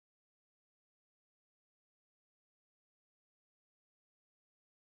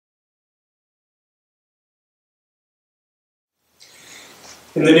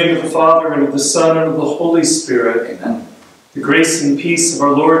In the name of the Father, and of the Son, and of the Holy Spirit. Amen. The grace and peace of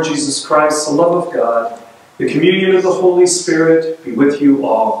our Lord Jesus Christ, the love of God, the communion of the Holy Spirit be with you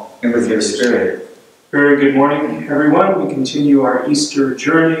all. And with your spirit. Very good morning, everyone. We continue our Easter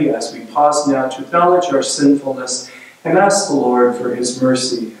journey as we pause now to acknowledge our sinfulness and ask the Lord for his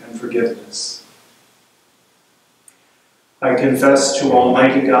mercy and forgiveness. I confess to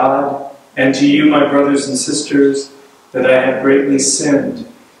Almighty God and to you, my brothers and sisters, that I have greatly sinned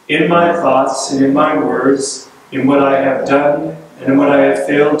in my thoughts and in my words, in what I have done and in what I have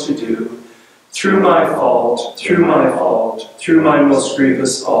failed to do, through my fault, through my most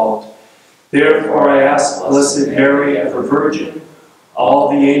grievous fault. Therefore I ask Blessed Mary, ever Virgin, all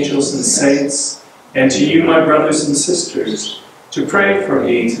the angels and saints, and to you, my brothers and sisters, to pray for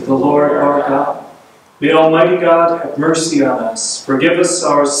me to the Lord our God. May Almighty God have mercy on us, forgive us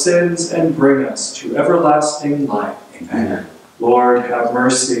our sins, and bring us to everlasting life. Amen. Lord, have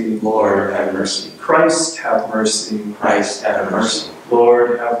mercy. Lord, have mercy. Christ, have mercy. Christ, have mercy.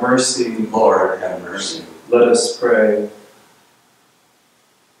 Lord, have mercy. Lord, have mercy. Let us pray.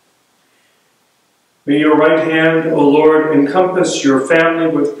 May your right hand, O Lord, encompass your family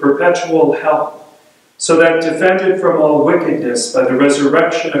with perpetual help, so that, defended from all wickedness by the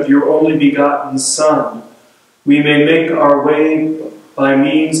resurrection of your only begotten Son, we may make our way by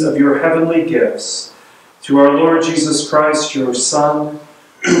means of your heavenly gifts, through our Lord Jesus Christ, your Son,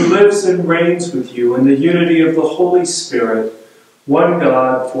 who lives and reigns with you in the unity of the Holy Spirit, one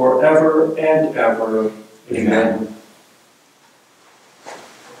God, forever and ever. Amen.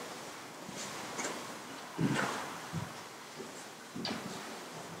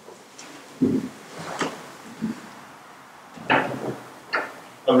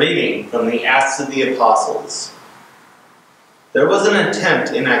 A reading from the Acts of the Apostles. There was an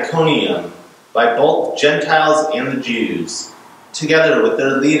attempt in Iconium by both Gentiles and the Jews, together with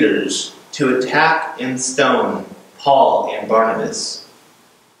their leaders, to attack and stone Paul and Barnabas.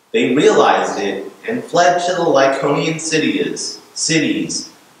 They realized it and fled to the Lycaonian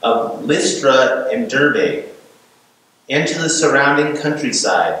cities of Lystra and Derbe, and to the surrounding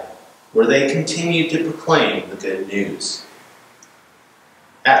countryside, where they continued to proclaim the good news.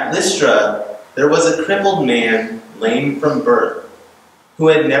 At Lystra, there was a crippled man, lame from birth, who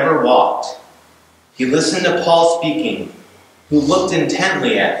had never walked. He listened to Paul speaking, who looked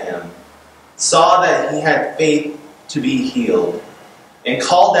intently at him, saw that he had faith to be healed, and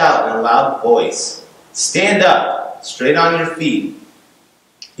called out in a loud voice, "Stand up, straight on your feet."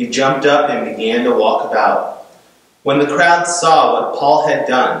 He jumped up and began to walk about. When the crowd saw what Paul had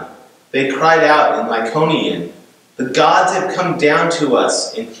done, they cried out in Lycaonian, "The gods have come down to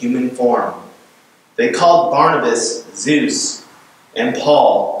us in human form." They called Barnabas Zeus and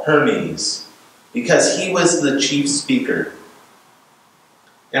Paul Hermes, because he was the chief speaker.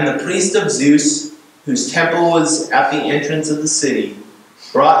 And the priest of Zeus, whose temple was at the entrance of the city,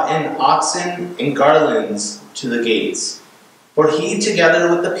 brought in oxen and garlands to the gates, for he, together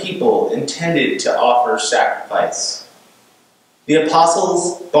with the people, intended to offer sacrifice. The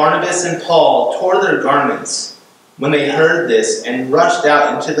apostles Barnabas and Paul tore their garments when they heard this and rushed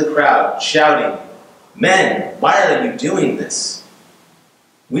out into the crowd, shouting, "Men, why are you doing this?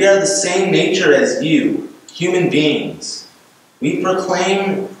 We are the same nature as you, human beings. We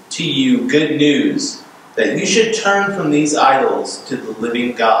proclaim to you good news, that you should turn from these idols to the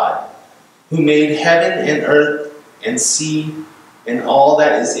living God, who made heaven and earth and sea and all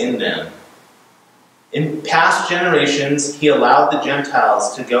that is in them. In past generations, he allowed the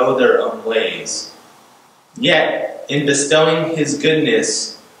Gentiles to go their own ways. Yet, in bestowing his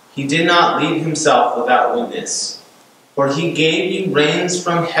goodness, he did not leave himself without witness. For he gave you rains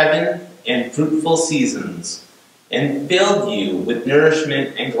from heaven and fruitful seasons, and filled you with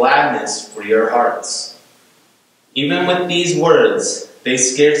nourishment and gladness for your hearts. Even with these words, they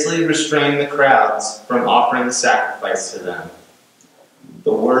scarcely restrained the crowds from offering sacrifice to them.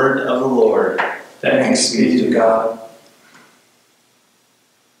 The word of the Lord. Thanks be to God.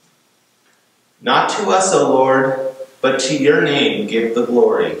 Not to us, O Lord, but to your name give the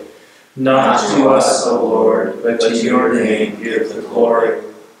glory. Not to us, O Lord, but to your name give the glory.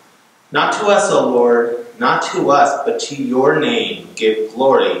 Not to us, O Lord, not to us, but to your name give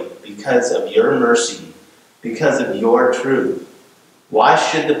glory, because of your mercy, because of your truth. Why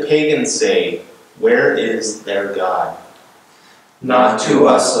should the pagans say, "Where is their God?" Not to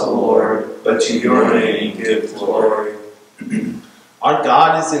us, O Lord, but to your name give glory. Our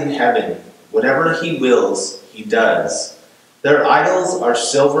God is in heaven. Whatever he wills, he does. Their idols are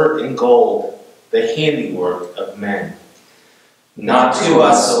silver and gold, the handiwork of men. Not to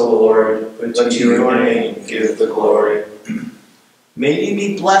us, O Lord, but to your name give the glory. May you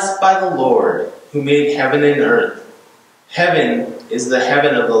be blessed by the Lord, who made heaven and earth. Heaven is the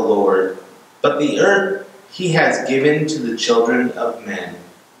heaven of the Lord, but the earth he has given to the children of men.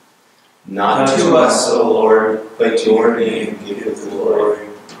 Not to us, O Lord, but to your name give the glory.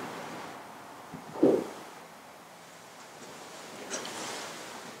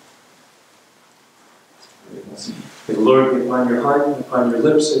 May the Lord be upon your heart and upon your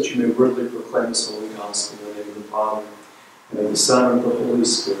lips, that you may worthily proclaim this holy gospel in the name of the Father, and of the Son, and of the Holy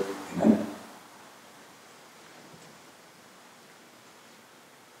Spirit. Amen.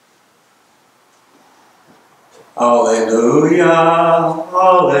 Alleluia,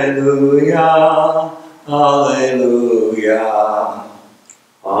 alleluia, alleluia.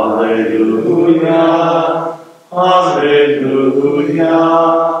 Alleluia, alleluia,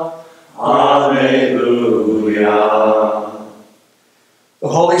 alleluia. The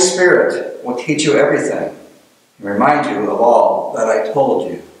Holy Spirit will teach you everything and remind you of all that I told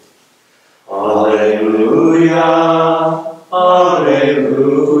you. Alleluia,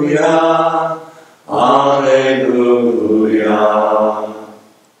 alleluia, alleluia.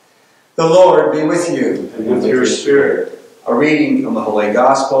 The Lord be with you. And with your spirit. A reading from the Holy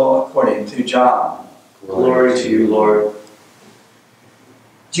Gospel according to John. Glory to you, Lord.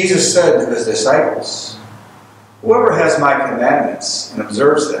 Jesus said to his disciples, "Whoever has my commandments and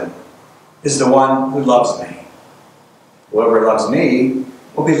observes them is the one who loves me. Whoever loves me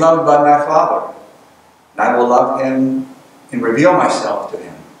will be loved by my Father, and I will love him and reveal myself to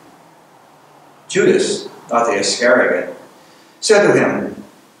him." Judas, not the Iscariot, said to him,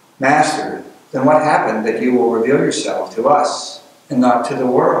 "Master, then what happened that you will reveal yourself to us and not to the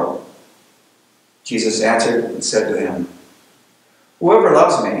world?" Jesus answered and said to him, "Whoever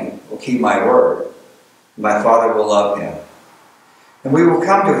loves me will keep my word, and my Father will love him. And we will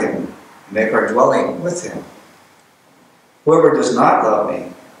come to him and make our dwelling with him. Whoever does not love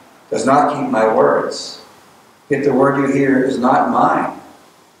me does not keep my words. Yet the word you hear is not mine,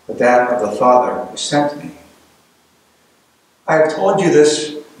 but that of the Father who sent me. I have told you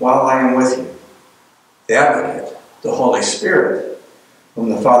this while I am with you. The Advocate, the Holy Spirit, whom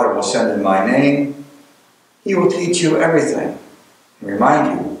the Father will send in my name, he will teach you everything and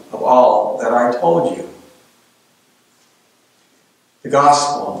remind you of all that I told you." The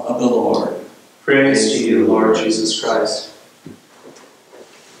Gospel of the Lord. Praise to you, Lord Jesus Christ.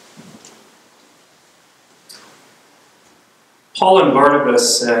 Paul and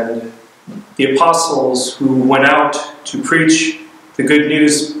Barnabas and the apostles who went out to preach the good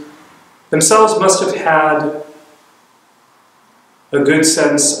news themselves must have had a good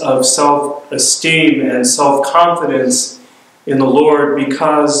sense of self-esteem and self-confidence in the Lord,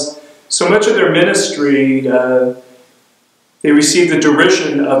 because so much of their ministry, they receive the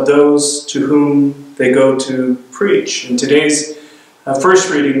derision of those to whom they go to preach. In today's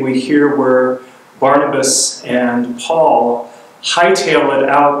first reading, we hear where Barnabas and Paul hightail it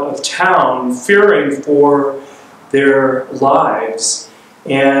out of town, fearing for their lives.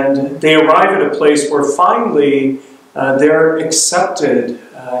 And they arrive at a place where finally they're accepted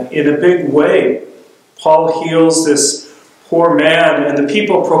in a big way. Paul heals this poor man, and the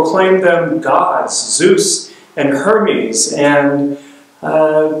people proclaim them gods, Zeus and Hermes. And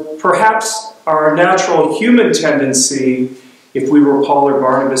perhaps our natural human tendency, if we were Paul or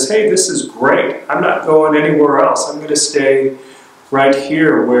Barnabas, hey, this is great. I'm not going anywhere else. I'm going to stay right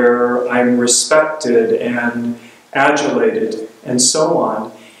here where I'm respected and adulated and so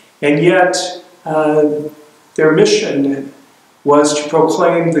on. And yet, their mission was to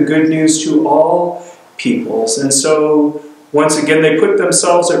proclaim the good news to all peoples. And so, once again, they put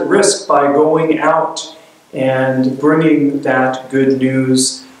themselves at risk by going out and bringing that good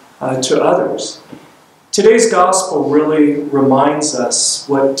news to others. Today's gospel really reminds us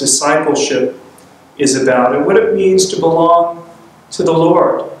what discipleship is about and what it means to belong to the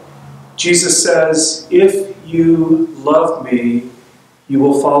Lord. Jesus says, "If you love me, you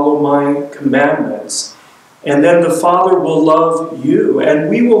will follow my commandments. And then the Father will love you, and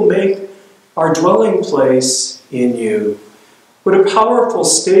we will make our dwelling place in you." What a powerful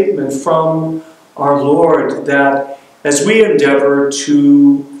statement from our Lord, that as we endeavor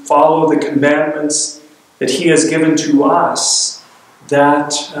to follow the commandments that he has given to us,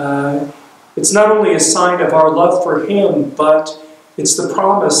 that it's not only a sign of our love for him, but it's the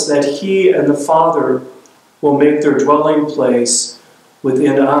promise that he and the Father will make their dwelling place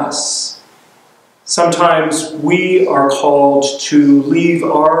within us. Sometimes we are called to leave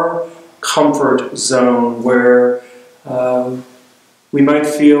our comfort zone where we might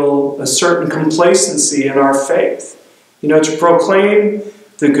feel a certain complacency in our faith. You know, to proclaim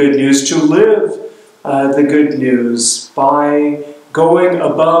the good news, to live the good news by going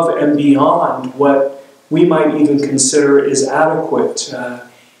above and beyond what we might even consider is adequate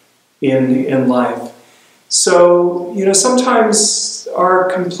in life. So, sometimes our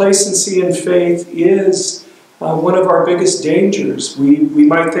complacency in faith is one of our biggest dangers. We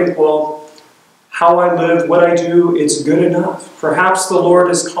might think, well, how I live, what I do, it's good enough. Perhaps the Lord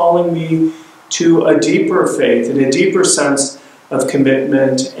is calling me to a deeper faith and a deeper sense of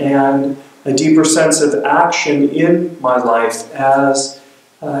commitment and a deeper sense of action in my life as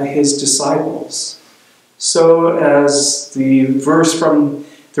His disciples. So as the verse from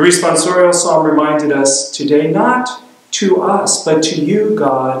the responsorial psalm reminded us today, not to us, but to you,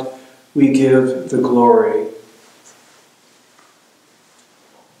 God, we give the glory.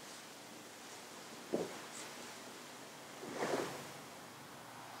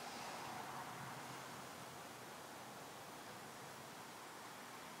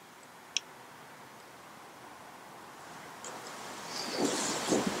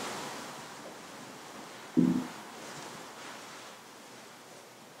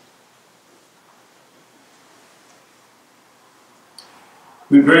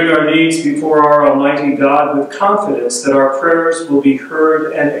 We bring our needs before our Almighty God with confidence that our prayers will be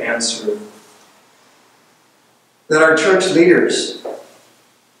heard and answered. That our church leaders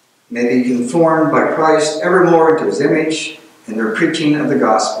may be conformed by Christ evermore into His image in their preaching of the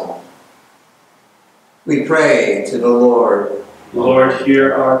gospel. We pray to the Lord. Lord,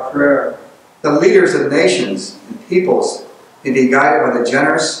 hear our prayer. The leaders of nations and peoples may be guided by the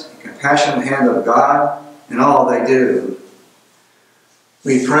generous and compassionate hand of God in all they do.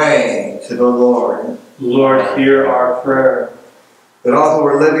 We pray to the Lord. Lord, hear our prayer. That all who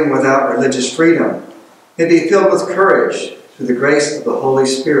are living without religious freedom may be filled with courage through the grace of the Holy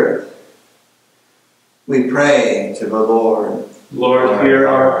Spirit. We pray to the Lord. Lord, hear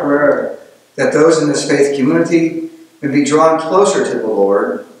our prayer. That those in this faith community may be drawn closer to the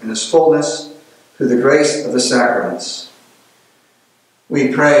Lord in His fullness through the grace of the sacraments.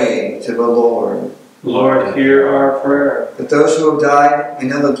 We pray to the Lord. Lord, hear our prayer. That those who have died may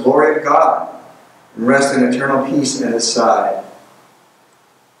know the glory of God and rest in eternal peace at His side.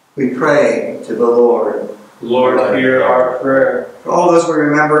 We pray to the Lord. Lord, hear our prayer. For all those we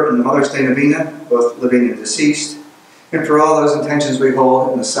remember in the Mother's Day Novena, both living and deceased, and for all those intentions we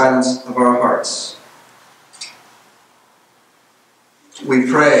hold in the silence of our hearts. We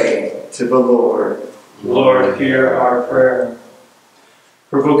pray to the Lord. Lord, hear our prayer.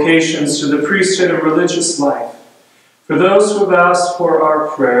 For vocations to the priesthood and religious life, for those who have asked for our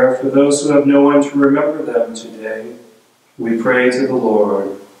prayer, for those who have no one to remember them today, we pray to the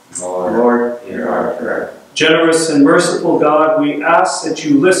Lord. Lord, hear our prayer. Generous and merciful God, we ask that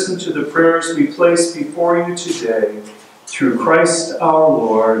you listen to the prayers we place before you today, through Christ our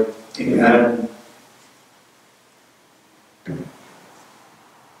Lord. Amen.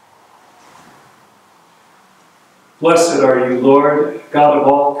 Blessed are you, Lord, God of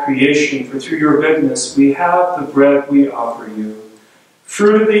all creation, for through your goodness we have the bread we offer you.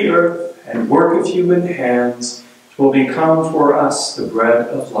 Fruit of the earth and work of human hands, it will become for us the bread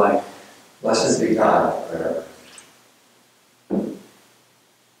of life. Blessed be God forever.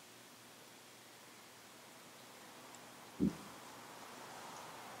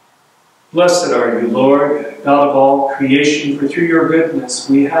 Blessed are you, Lord, God of all creation, for through your goodness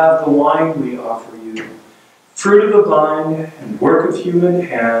we have the wine we offer you. Fruit of the vine and work of human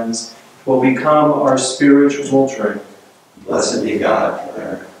hands will become our spiritual drink. Blessed be God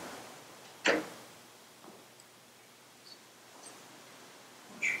forever.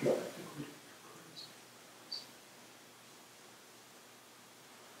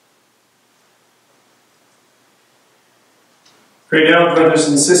 Pray now, brothers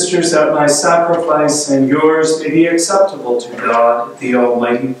and sisters, that my sacrifice and yours may be acceptable to God, the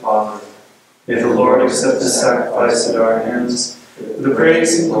Almighty Father. May the Lord accept the sacrifice at our hands, for the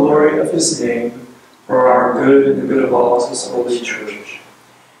praise and glory of his name, for our good and the good of all his holy church.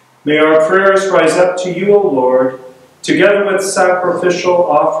 May our prayers rise up to you, O Lord, together with sacrificial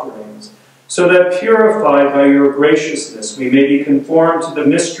offerings, so that purified by your graciousness we may be conformed to the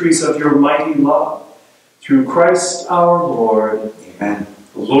mysteries of your mighty love. Through Christ our Lord. Amen.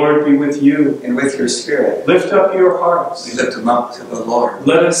 The Lord be with you. And with your spirit. Lift up your hearts. We lift them up to the Lord.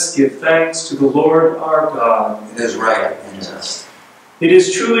 Let us give thanks to the Lord our God. It is right and just. It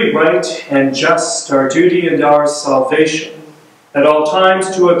is truly right and just, our duty and our salvation, at all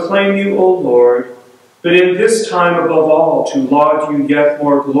times to acclaim you, O Lord, but in this time above all to laud you yet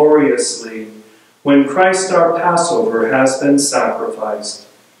more gloriously, when Christ our Passover has been sacrificed.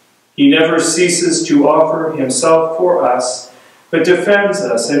 He never ceases to offer himself for us, but defends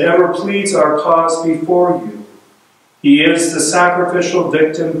us and ever pleads our cause before you. He is the sacrificial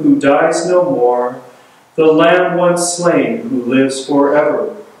victim who dies no more, the Lamb once slain who lives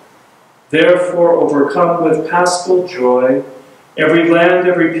forever. Therefore, overcome with paschal joy, every land,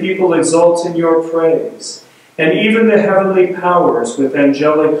 every people exults in your praise, and even the heavenly powers with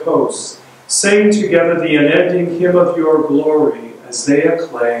angelic hosts sing together the unending hymn of your glory as they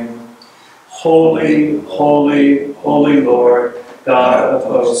acclaim, Holy, holy, holy Lord, God of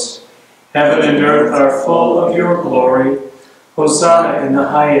hosts. Heaven and earth are full of your glory. Hosanna in the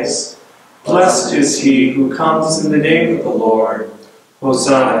highest. Blessed is he who comes in the name of the Lord.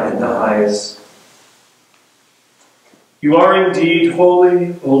 Hosanna in the highest. You are indeed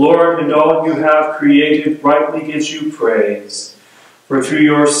holy, O Lord, and all you have created rightly gives you praise. For through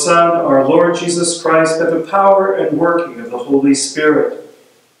your Son, our Lord Jesus Christ, by the power and working of the Holy Spirit,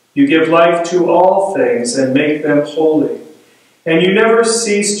 you give life to all things and make them holy. And you never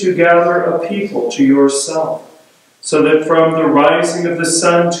cease to gather a people to yourself, so that from the rising of the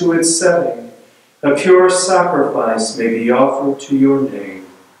sun to its setting, a pure sacrifice may be offered to your name.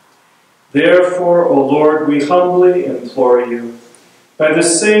 Therefore, O Lord, we humbly implore you, by the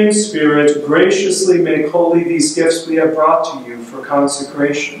same Spirit, graciously make holy these gifts we have brought to you for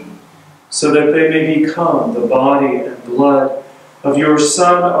consecration, so that they may become the body and blood of your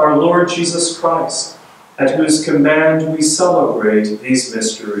Son, our Lord Jesus Christ, at whose command we celebrate these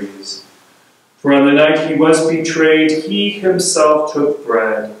mysteries. For on the night he was betrayed, he himself took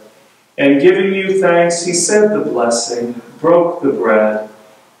bread, and giving you thanks, he said the blessing, broke the bread,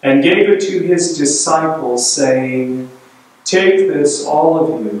 and gave it to his disciples, saying, Take this,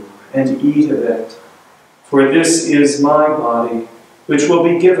 all of you, and eat of it, for this is my body, which will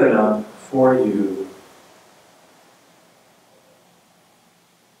be given up for you.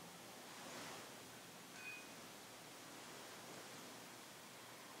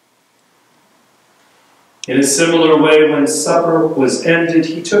 In a similar way, when supper was ended,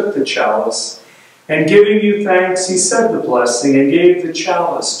 he took the chalice, and giving you thanks, he said the blessing, and gave the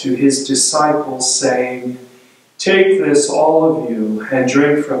chalice to his disciples, saying, Take this, all of you, and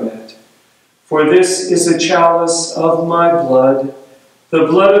drink from it. For this is a chalice of my blood, the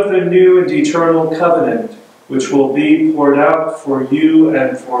blood of the new and eternal covenant, which will be poured out for you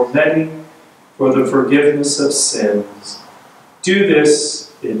and for many for the forgiveness of sins. Do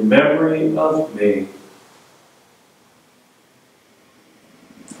this in memory of me.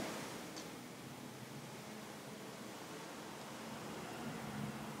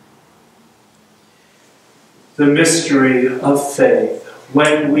 The mystery of faith.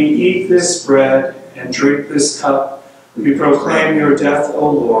 When we eat this bread and drink this cup, we proclaim your death, O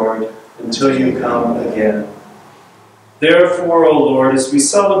Lord, until you come again. Therefore, O Lord, as we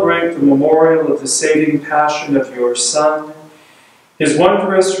celebrate the memorial of the saving passion of your Son, his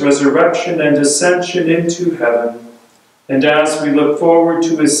wondrous resurrection and ascension into heaven, and as we look forward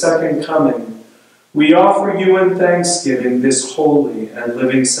to his second coming, we offer you in thanksgiving this holy and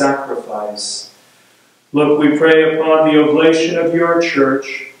living sacrifice. Look, we pray upon the oblation of your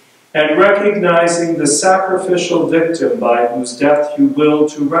church, and recognizing the sacrificial victim by whose death you will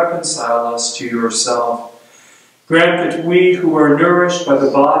to reconcile us to yourself, grant that we who are nourished by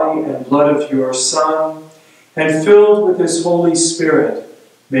the body and blood of your Son, and filled with his Holy Spirit,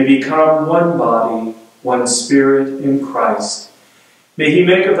 may become one body, one spirit in Christ. May he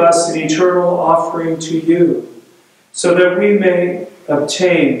make of us an eternal offering to you, so that we may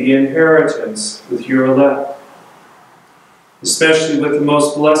obtain the inheritance with your elect, especially with the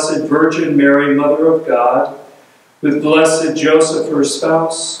most blessed Virgin Mary, Mother of God, with blessed Joseph, her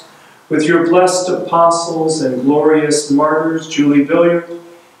spouse, with your blessed apostles and glorious martyrs, Julie Billiard,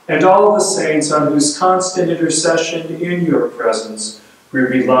 and all the saints on whose constant intercession in your presence we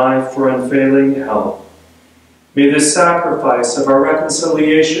rely for unfailing help. May this sacrifice of our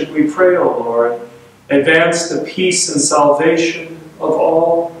reconciliation, we pray, O Lord, advance the peace and salvation of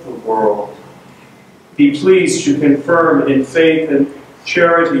all the world. Be pleased to confirm in faith and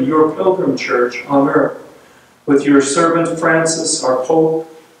charity your pilgrim church on earth, with your servant Francis, our Pope,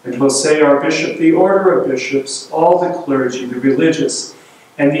 and Jose, our Bishop, the order of bishops, all the clergy, the religious,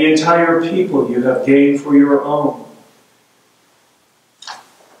 and the entire people you have gained for your own.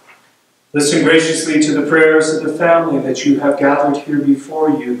 Listen graciously to the prayers of the family that you have gathered here before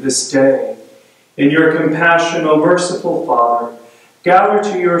you this day. In your compassion, O merciful Father, gather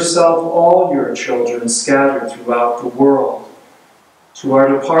to yourself all your children scattered throughout the world. To our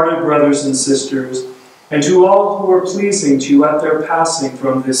departed brothers and sisters, and to all who are pleasing to you at their passing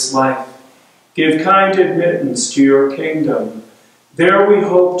from this life, give kind admittance to your kingdom. There we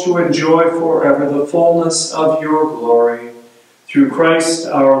hope to enjoy forever the fullness of your glory. Through Christ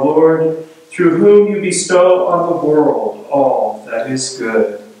our Lord, through whom you bestow on the world all that is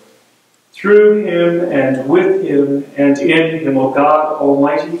good. Through him and with him and in him, O God,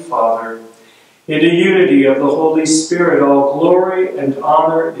 Almighty Father, in the unity of the Holy Spirit, all glory and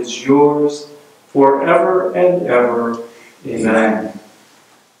honor is yours forever and ever. Amen.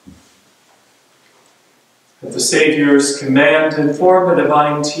 At the Savior's command and form of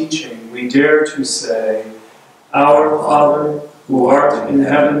divine teaching, we dare to say, Our Father, who art in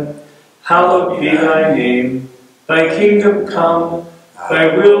heaven, hallowed be thy name. Thy kingdom come,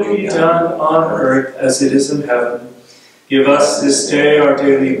 thy will be done on earth as it is in heaven. Give us this day our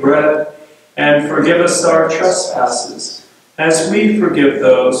daily bread, and forgive us our trespasses, as we forgive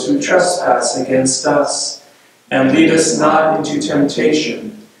those who trespass against us. And lead us not into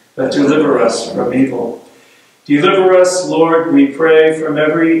temptation, but deliver us from evil. Deliver us, Lord, we pray, from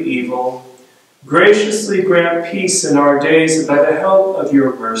every evil. Graciously grant peace in our days, and by the help of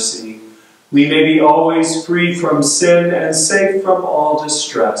your mercy, we may be always free from sin and safe from all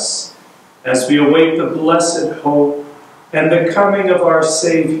distress, as we await the blessed hope and the coming of our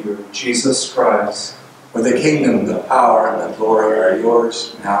Savior, Jesus Christ. For the kingdom, the power, and the glory are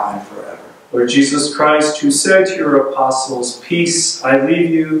yours, now and forever. Lord Jesus Christ, who said to your apostles, Peace I leave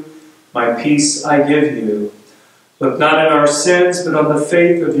you, my peace I give you. Look not on our sins, but on the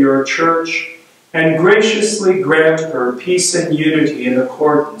faith of your church, and graciously grant her peace and unity in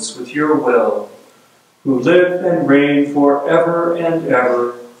accordance with your will, who live and reign forever and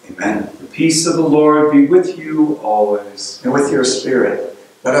ever. Amen. The peace of the Lord be with you always. And with your spirit,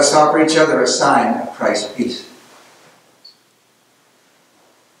 let us offer each other a sign of Christ's peace.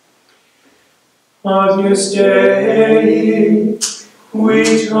 Agnus Dei, qui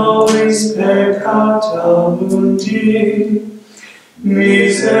tollis peccata mundi,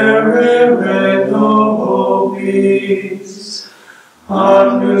 miserere nobis.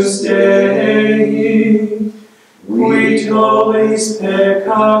 Agnus Dei, qui tollis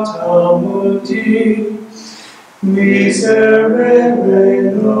peccata mundi, miserere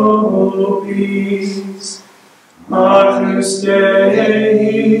nobis. Agnus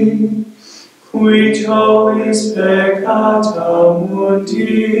Dei, qui tollis peccata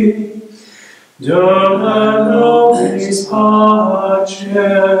mundi, dona nobis pacem.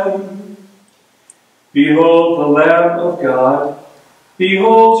 Behold the Lamb of God.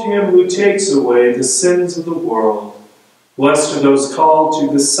 Behold him who takes away the sins of the world. Blessed are those called to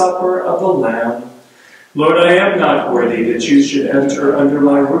the supper of the Lamb. Lord, I am not worthy that you should enter under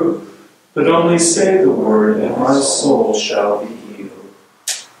my roof, but only say the word, and my soul shall be healed.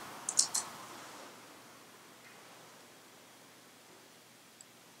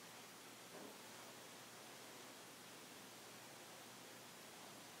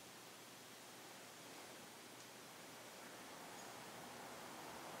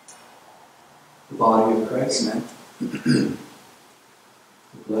 The body of Christ, Amen. the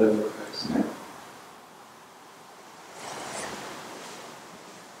blood of Christ. Amen.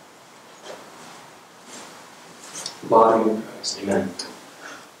 The body of Christ. Amen.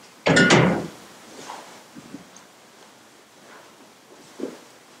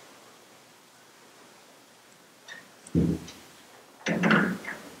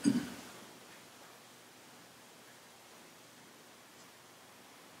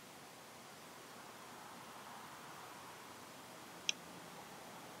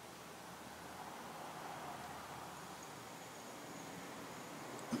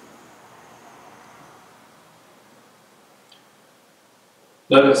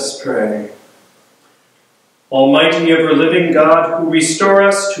 Let us pray. Almighty, ever-living God, who restore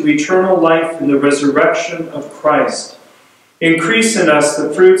us to eternal life in the resurrection of Christ, increase in us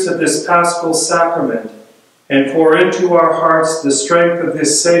the fruits of this Paschal sacrament, and pour into our hearts the strength of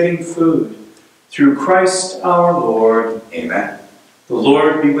this saving food, through Christ our Lord. Amen. The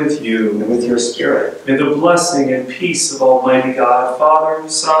Lord be with you. And with your spirit. May the blessing and peace of Almighty God, Father,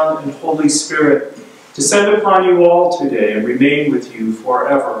 Son, and Holy Spirit, descend upon you all today and remain with you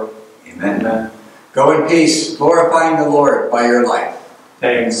forever. Amen. Amen. Go in peace, glorifying the Lord by your life.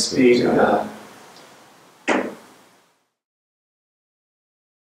 Thanks be to God.